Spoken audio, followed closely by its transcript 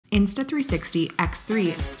Insta360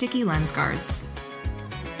 X3 sticky lens guards.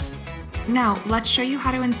 Now, let's show you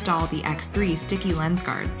how to install the X3 sticky lens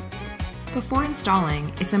guards. Before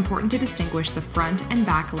installing, it's important to distinguish the front and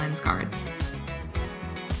back lens guards.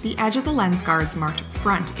 The edge of the lens guards marked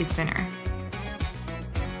front is thinner,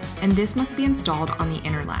 and this must be installed on the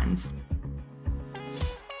inner lens.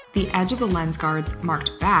 The edge of the lens guards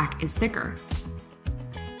marked back is thicker,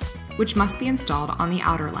 which must be installed on the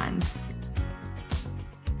outer lens.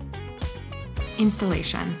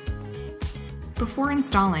 Installation. Before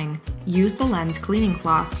installing, use the lens cleaning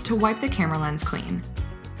cloth to wipe the camera lens clean.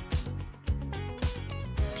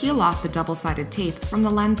 Peel off the double-sided tape from the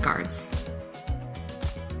lens guards.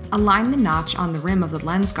 Align the notch on the rim of the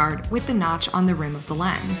lens guard with the notch on the rim of the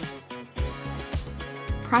lens.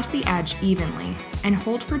 Press the edge evenly and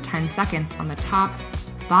hold for 10 seconds on the top,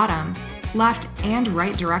 bottom, left, and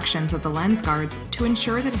right directions of the lens guards to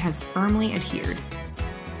ensure that it has firmly adhered.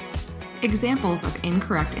 Examples of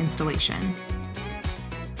incorrect installation.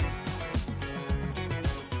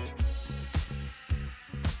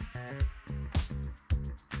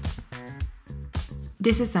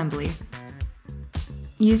 Disassembly.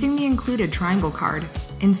 Using the included triangle card,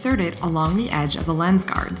 insert it along the edge of the lens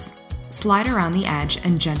guards. Slide around the edge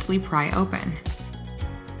and gently pry open.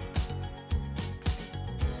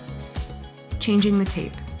 Changing the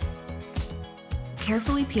tape.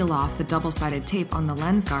 Carefully peel off the double-sided tape on the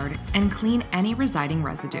lens guard and clean any residing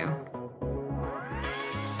residue.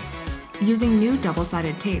 Using new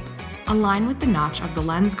double-sided tape, align with the notch of the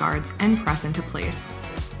lens guards and press into place.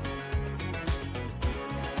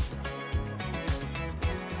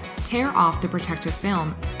 Tear off the protective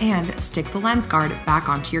film and stick the lens guard back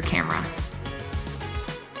onto your camera.